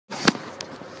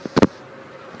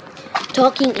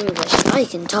Talking English. I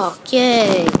can talk.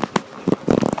 Yay!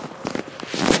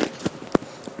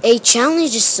 A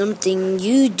challenge is something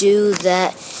you do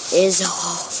that is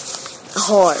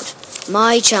hard.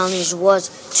 My challenge was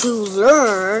to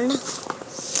learn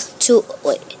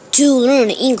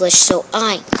English so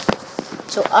I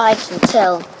can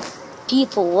tell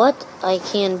people what I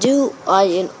can do.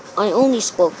 I only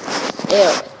spoke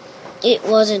Arabic. It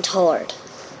wasn't hard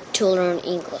to learn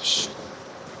English.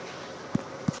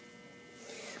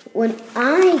 When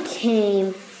I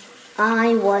came,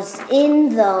 I was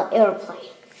in the airplane.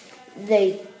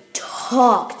 They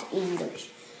talked English.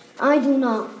 I do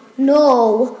not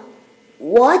know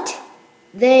what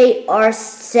they are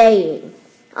saying.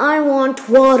 I want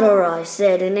water, I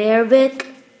said in Arabic.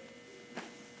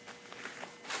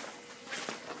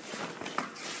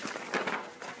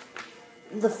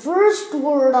 The first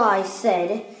word I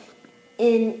said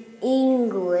in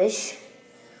English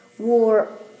were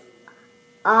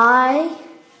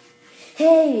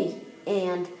hey,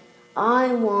 and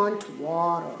I want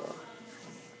water.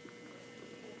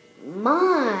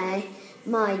 My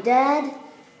dad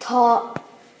taught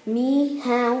me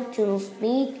how to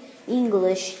speak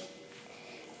English.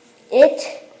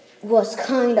 It was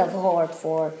kind of hard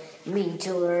for me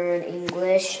to learn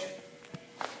English.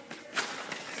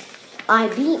 I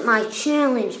beat my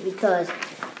challenge because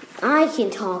I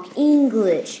can talk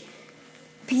English.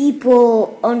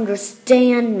 People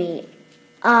understand me.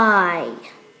 I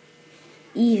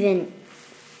even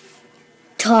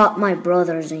taught my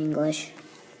brothers English.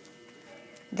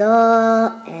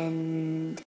 The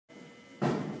end.